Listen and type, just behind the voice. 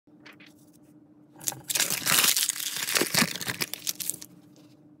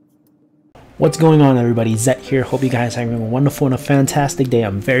What's going on, everybody? Zet here. Hope you guys are having a wonderful and a fantastic day.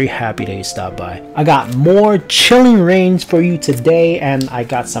 I'm very happy that you stopped by. I got more chilling rains for you today, and I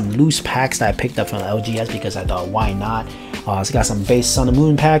got some loose packs that I picked up from LGS because I thought, why not? So I got some base Sun and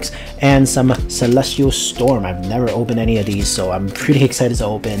Moon packs and some Celestial Storm. I've never opened any of these, so I'm pretty excited to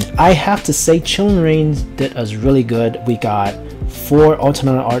open. I have to say, chilling rains did us really good. We got 4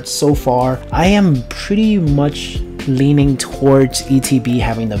 alternate arts so far. I am pretty much leaning towards ETB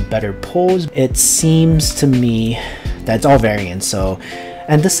having the better pulls. It seems to me that it's all variants, so,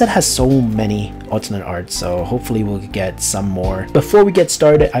 and this set has so many alternate arts, so hopefully we'll get some more. Before we get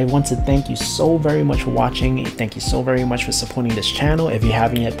started, I want to thank you so very much for watching. Thank you so very much for supporting this channel. If you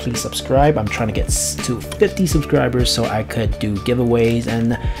haven't yet, please subscribe. I'm trying to get to 50 subscribers so I could do giveaways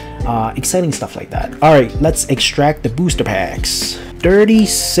and exciting stuff like that. All right, let's extract the booster packs.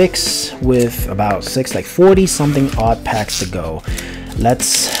 36 with about 40 something odd packs to go.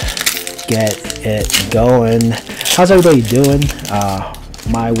 Let's get it going. How's everybody doing?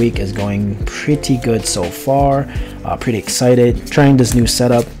 My week is going pretty good so far. Pretty excited trying this new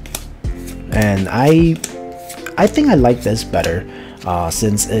setup, and I think I like this better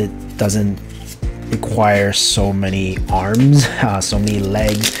since it doesn't require so many arms, so many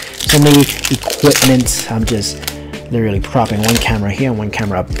legs, so many equipment. I'm just literally propping one camera here and one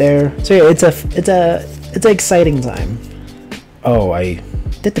camera up there. So yeah, it's an exciting time. Oh, I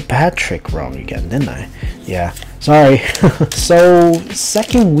did the bad trick wrong again, didn't I? Yeah, sorry. So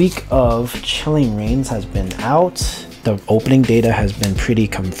second week of Chilling Rains has been out. The opening data has been pretty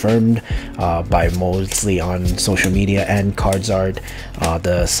confirmed by mostly on social media and CardsArt,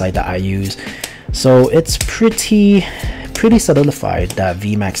 the site that I use. So it's pretty solidified that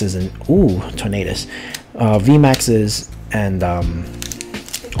VMAXs and tornadoes, VMAXs and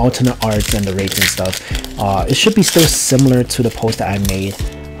alternate arts and the rates and stuff, it should be still similar to the post that I made,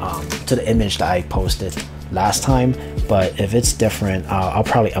 to the image that I posted last time. But if it's different, I'll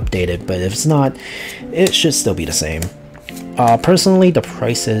probably update it, but if it's not, it should still be the same. Personally, the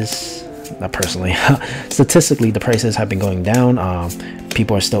prices, not personally, statistically the prices have been going down.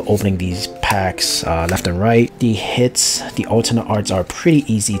 People are still opening these packs left and right. The hits, the alternate arts are pretty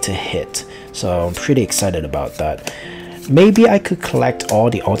easy to hit, so I'm pretty excited about that. Maybe I could collect all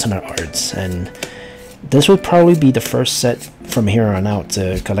the alternate arts, and this would probably be the first set from here on out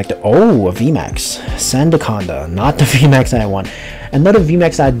to collect it. Oh, a VMAX, Sandaconda, not the VMAX that I want. Another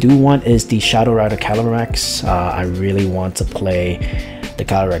VMAX I do want is the Shadow Rider CALYREX. I really want to play the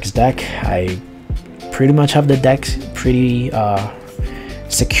CALYREX deck. I pretty much have the deck pretty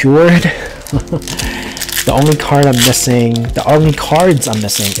secured. The only card I'm missing, the only cards I'm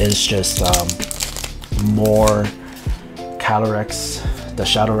missing is just more CALYREX, the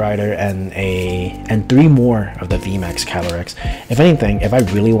Shadow Rider, and 3 more of the VMAX CALYREX. If anything, if I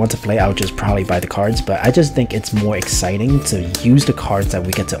really want to play, I would just probably buy the cards, but I just think it's more exciting to use the cards that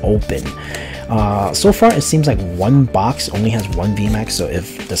we get to open. So far it seems like one box only has 1 VMAX, so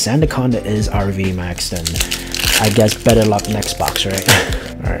if the Sandaconda is our VMAX, then I guess better luck next box, right?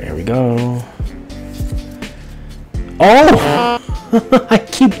 All right, here we go. Oh! I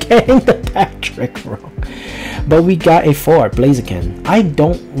keep getting the pack trick wrong. But we got a 4-art Blaziken. I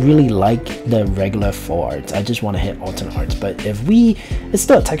don't really like the regular 4-arts. I just want to hit alternate arts. But if it's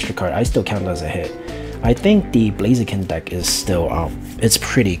still a texture card, I still count it as a hit. I think the Blaziken deck is still, it's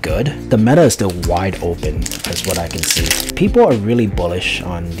pretty good. The meta is still wide open, as what I can see. People are really bullish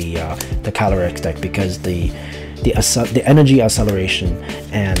on the CALYREX deck because the energy acceleration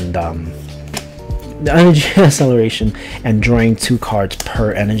and drawing 2 cards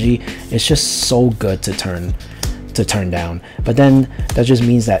per energy is just so good to turn down. But then that just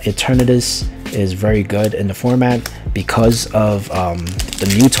means that Eternatus is very good in the format because of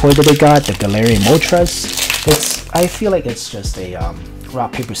the new toy that they got, the Galarian Moltres. I feel like it's just a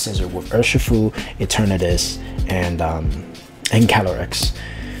rock paper scissors with Urshifu, Eternatus, and CALYREX.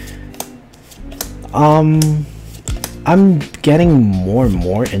 I'm getting more and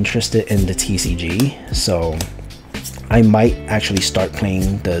more interested in the TCG, so I might actually start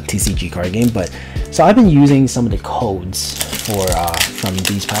playing the TCG card game. But so I've been using some of the codes for from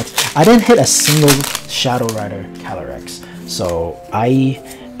these packs. I didn't hit a single Shadow Rider CALYREX, so I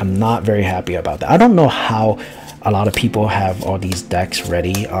am not very happy about that. I don't know how a lot of people have all these decks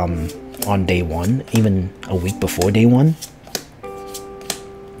ready on day 1, even a week before day 1.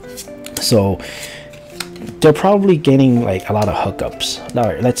 So they're probably getting like a lot of hookups. All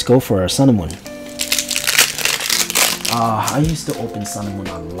right, let's go for a Sun and Moon. I used to open Sun and Moon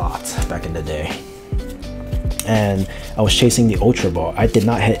a lot back in the day, and I was chasing the Ultra Ball. I did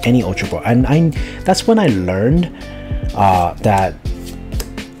not hit any Ultra Ball, and that's when I learned that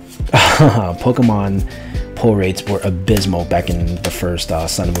Pokemon pull rates were abysmal back in the first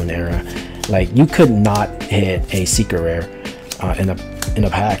Sun and Moon era. Like, you could not hit a secret rare in a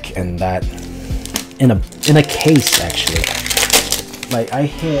pack, and that in a case actually. Like, I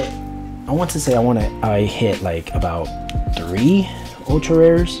hit like about 3 ultra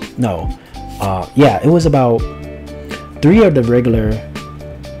rares. No, yeah, it was about 3 of the regular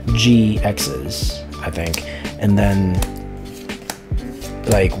GXs, I think, and then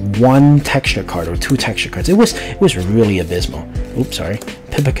like 1 texture card or 2 texture cards. It was really abysmal. Oops, sorry.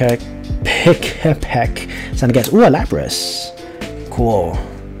 Pikipek, Sandygast. Ooh, a Lapras. Cool.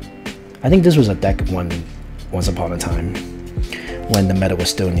 I think this was a deck once upon a time when the meta was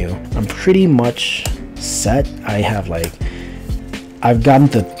still new. I'm pretty much set. I've gotten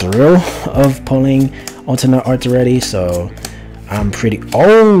the thrill of pulling alternate art already, so I'm pretty.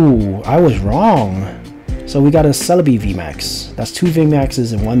 Oh, I was wrong. So we got a Celebi VMAX. That's 2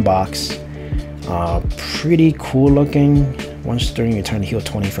 VMAXs in 1 box. Pretty cool looking. Once during your turn, heal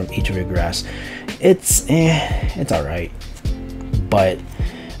 20 from each of your grass. It's alright, but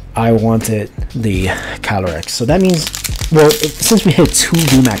I wanted the CALYREX. So that means, well, since we hit 2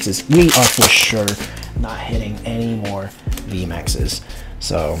 VMAXs, we are for sure not hitting any more VMAXs.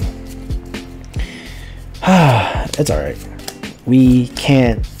 So it's alright. We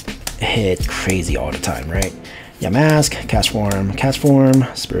can't hit crazy all the time, right? Yamask, Castform,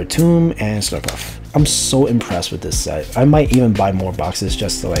 Spiritomb, and Slurpuff. I'm so impressed with this set. I might even buy more boxes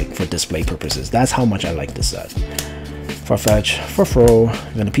just to, like, for display purposes. That's how much I like this set. Farfetch, Furfro,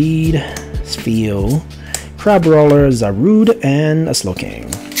 Venipede, Spheal, Crabrawler, Zarude, and a Slowking.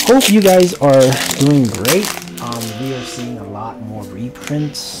 Hope you guys are doing great. We are seeing a lot more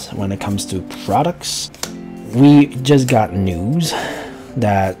reprints when it comes to products. We just got news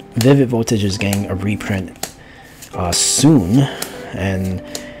that Vivid Voltage is getting a reprint soon, and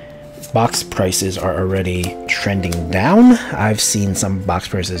box prices are already trending down. I've seen some box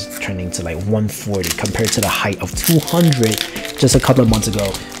prices trending to like 140 compared to the height of 200 just a couple of months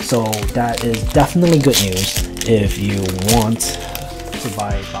ago. So that is definitely good news if you want to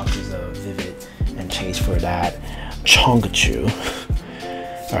buy boxes of Vivid and chase for that Chonkachu.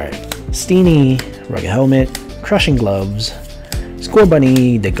 Alright, Steenie, Rugged Helmet, Crushing Gloves,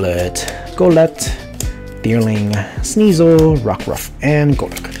 Scorbunny, Diglett, Golett, Deerling, Sneasel, Rockruff, and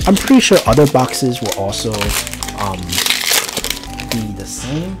Golduck. I'm pretty sure other boxes will also be the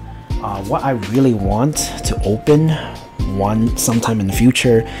same. What I really want to open sometime in the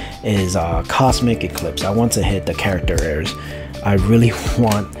future is Cosmic Eclipse. I want to hit the character rares. I really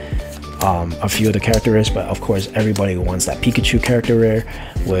want a few of the character rares, but of course everybody wants that Pikachu character rare,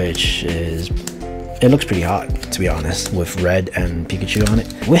 which is, it looks pretty hot, to be honest, with red and Pikachu on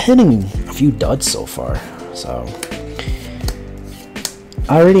it. We're hitting a few duds so far, so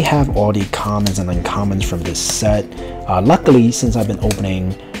I already have all the commons and uncommons from this set. Luckily, since I've been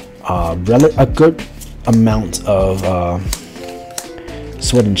opening a good amount of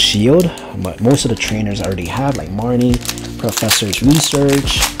Sword and Shield, but most of the trainers I already have, like Marnie, Professor's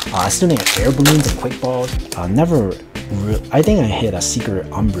Research. I still need Air Balloons and Quick Balls. I think I hit a Secret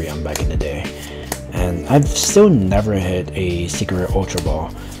Umbreon back in the day, and I've still never hit a Secret Ultra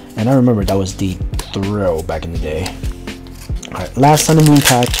Ball, and I remember that was the thrill back in the day. Alright, last Sun and Moon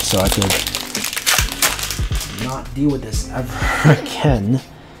pack, so I could not deal with this ever again.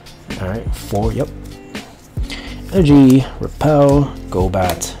 Alright, 4, yep. Energy, Repel,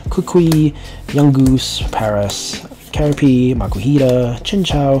 Golbat, Kukui, Yungoos, Paras, Caterpie, Makuhita,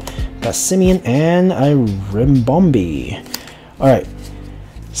 Chinchou, Passimian, and a Rimbombi. Alright,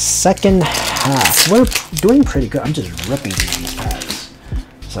 second half. We're doing pretty good. I'm just ripping through these packs.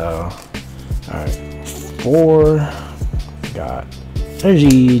 So, alright, 4. Got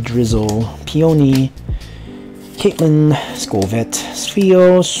Energy, Drizzle, Peony, Caitlyn, Skolvet,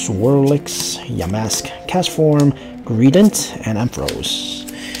 Spheal, Swirlix, Yamask, Castform, Greedent, and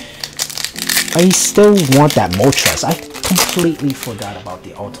Ampharos. I still want that Moltres. I completely forgot about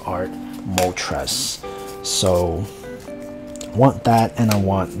the alt art Moltres. So want that, and I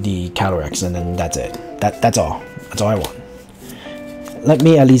want the CALYREX, and then that's it. That's all. That's all I want. Let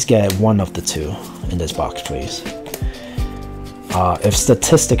me at least get one of the 2 in this box, please. If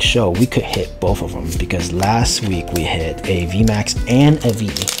statistics show, we could hit both of them, because last week we hit a VMAX and a V.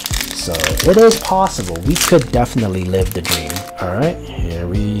 So it is possible. We could definitely live the dream. Alright, here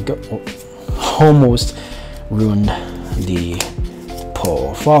we go. Oh, almost ruined the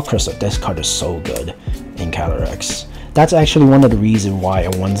pull. Fall Crystal. This card is so good in CALYREX. That's actually one of the reasons why I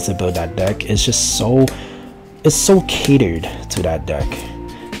wanted to build that deck. It's just so catered to that deck.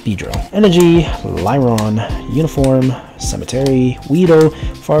 Beedrill. Energy, Lyron, Uniform, Cemetery, Weedle,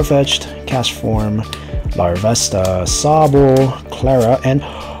 Farfetch'd, Castform, Larvesta, Sobble, Clara, and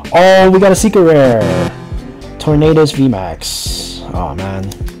oh, we got a secret rare! Tornadoes VMAX. Oh man,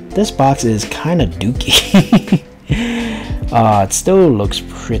 this box is kind of dookie. It still looks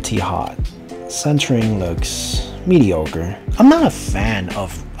pretty hot. Centering looks mediocre. I'm not a fan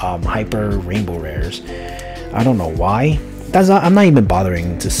of hyper rainbow rares. I don't know why. I'm not even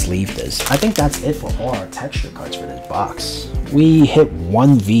bothering to sleeve this. I think that's it for all our texture cards for this box. We hit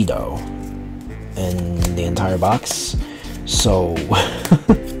 1 V though in the entire box, so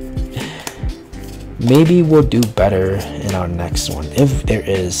maybe we'll do better in our next one if there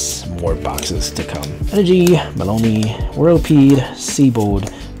is more boxes to come. Energy, Maloney, Whirlipede, Seabold,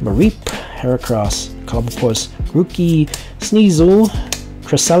 Mareep, Heracross, Clobbopus, Grookey, Sneasel,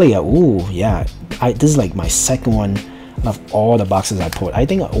 Cresselia. Ooh, yeah. This is like my second one of all the boxes I put. I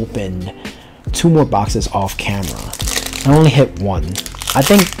think I opened 2 more boxes off camera. I only hit 1. I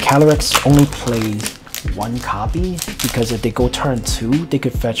think CALYREX only plays 1 copy because if they go turn 2, they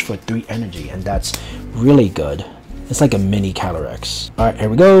could fetch for 3 energy, and that's really good. It's like a mini CALYREX. Alright, here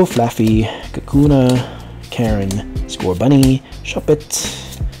we go. Flaffy, Kakuna, Karen, Scorbunny, Shuppet,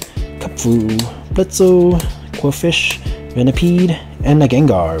 Kapfu, Blitzo, Quillfish, Venipede, and a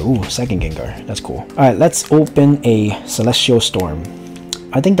Gengar. Ooh, second Gengar. That's cool. Alright, let's open a Celestial Storm.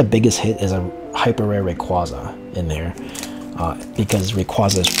 I think the biggest hit is a hyper rare Rayquaza in there. Because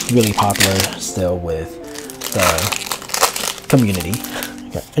Rayquaza is really popular still with the community.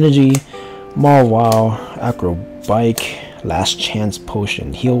 Got Energy, Marwow, Acro Bike, Last Chance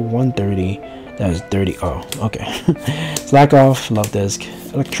Potion, Heal 130. That is 30. Oh, okay. Slack Off, Love Disc,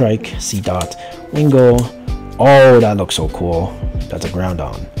 Electrike, Seedot, Wingull. Oh, that looks so cool. That's a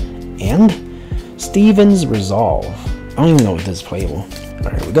Groudon. And Steven's Resolve. I don't even know if this is playable.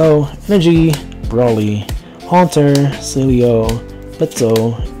 Alright, here we go. Energy, Brawly, Haunter, Celio,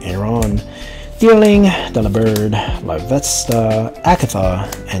 Blitzo, Aeron, Deerling, Delibird, Larvesta, Akatha,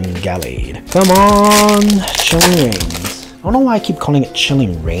 and Gallade. Come on, Chilling Rains. I don't know why I keep calling it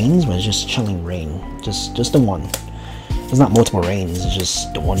Chilling Rains when it's just Chilling Rain. Just the one. It's not multiple rains, it's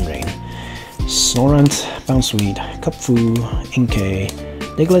just the one rain. Snorunt, Bounsweet, Cupfu, Inkay,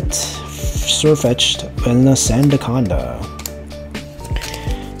 Diglett, Surfetch'd, and Sandaconda.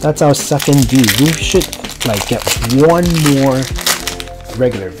 That's our second V. We should like get 1 more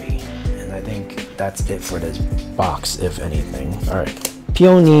regular V, and I think that's it for this box, if anything. Alright,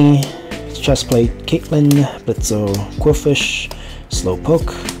 Peony, Chestplate, Caitlyn, Blitzo, Quillfish,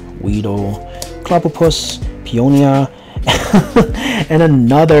 Slowpoke, Weedle, Clobbopus, Peonia, and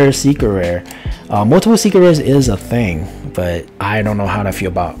another secret rare. Multiple secret rares is a thing, but I don't know how to feel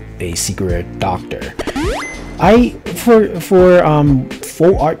about a secret rare Doctor. For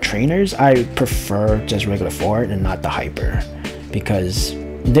full art trainers, I prefer just regular full art and not the hyper, because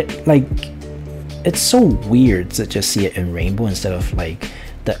like it's so weird to just see it in rainbow instead of like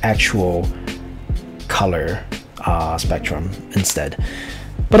the actual color spectrum instead.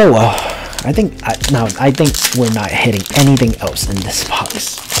 But oh well. I think we're not hitting anything else in this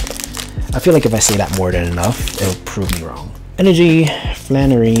box. I feel like if I say that more than enough, it'll prove me wrong. Energy,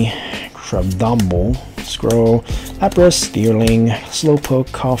 Flannery, Crabdomble, Scroll, Lapras, Deerling,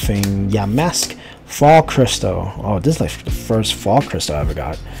 Slowpoke, Coughing, Yamask, Fall Crystal. Oh, this is like the first Fall Crystal I ever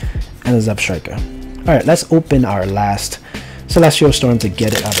got. And a Zebstrika. Alright, let's open our last Celestial Storm to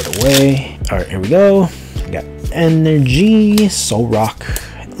get it out of the way. Alright, here we go. We got Energy, Solrock,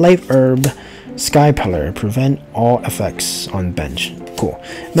 Life Herb, Sky Pillar, prevent all effects on bench. Cool.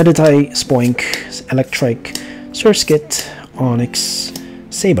 Meditite, Spoink, Electrike, Surskit, Onyx,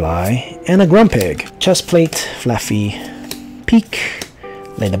 Sableye, and a Grumpig. Chestplate, Flaffy, Peak,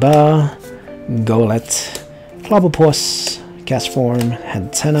 Ladybell, Golett, Clobbopus, Castform,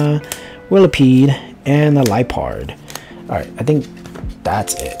 Antenna, Whirlipede, and a Lipard. Alright, I think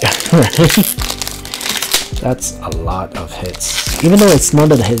that's it. That's a lot of hits, even though it's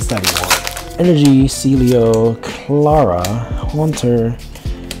none of the hits that we want. Energy, Celio, Clara, Haunter,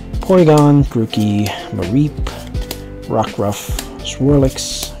 Porygon, Grookey, Mareep, Rockruff,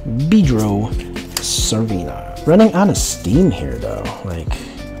 Swirlix, Beedrill, Servina. Running out of steam here though. Like,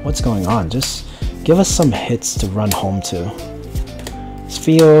 what's going on? Just give us some hits to run home to.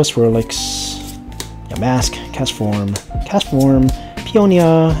 Spheo, Swirlix, Yamask, Castform,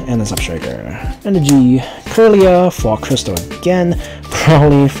 Peonia, and a Zebstrika. Energy, Curlia, Fall Crystal again,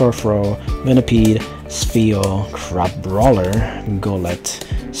 Brawly, Furfro, Venipede, Spheo, Crabrawler, Golett,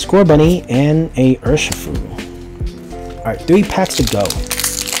 Scorbunny, and a Urshifu. Alright, 3 packs to go.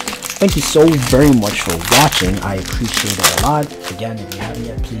 Thank you so very much for watching. I appreciate it a lot. Again, if you haven't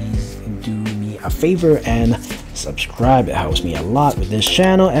yet, please do me a favor and subscribe. It helps me a lot with this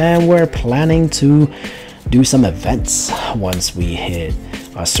channel, and we're planning to do some events once we hit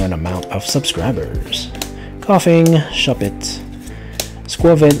a certain amount of subscribers. Coughing, Shuppet,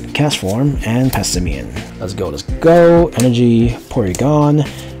 Squavit, Castform, and Pessimian. Let's go, let's go. Energy, Porygon,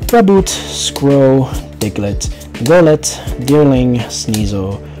 Reboot, Scroll, Diglett, Golett, Deerling,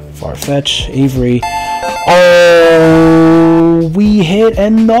 Sneasel, Farfetch, Avery. Oh, we hit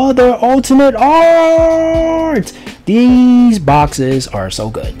another alternate art! These boxes are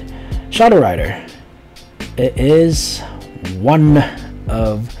so good. Shadow Rider. It is one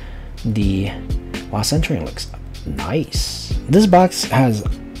of the Lost Century. Looks nice. This box has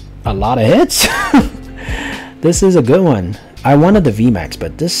a lot of hits. This is a good one. I wanted the VMAX,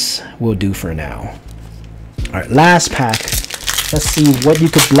 but this will do for now. Alright, last pack. Let's see what you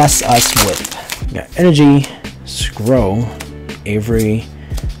could bless us with. We got Energy, Scroll, Avery,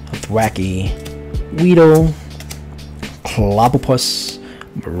 Thwacky, Weedle, Clobbopus,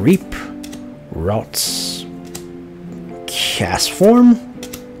 Mareep, Routes, Castform,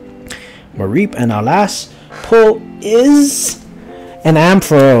 Mareep, and our last pull is an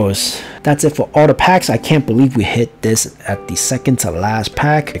Ampharos. That's it for all the packs. I can't believe we hit this at the second to last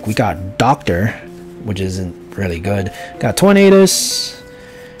pack. We got Doctor, which isn't really good. Got Tornadus,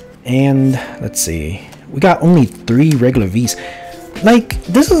 and let's see, we got only 3 regular Vs. Like,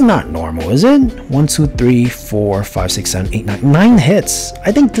 this is not normal, is it? 1, 2, 3, 4, 5, 6, 7, 8, 9. 9 hits.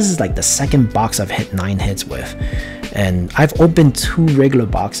 I think this is like the second box I've hit 9 hits with. And I've opened 2 regular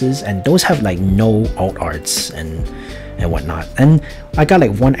boxes, and those have like no alt arts and whatnot. And I got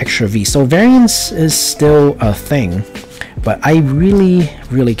like 1 extra V. So variance is still a thing. But I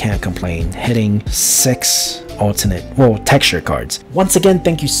really can't complain hitting 6 alternate, well, texture cards. Once again,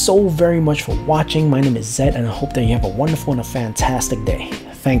 thank you so very much for watching. My name is Zed, and I hope that you have a wonderful and a fantastic day.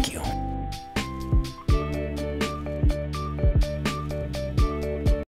 Thank you.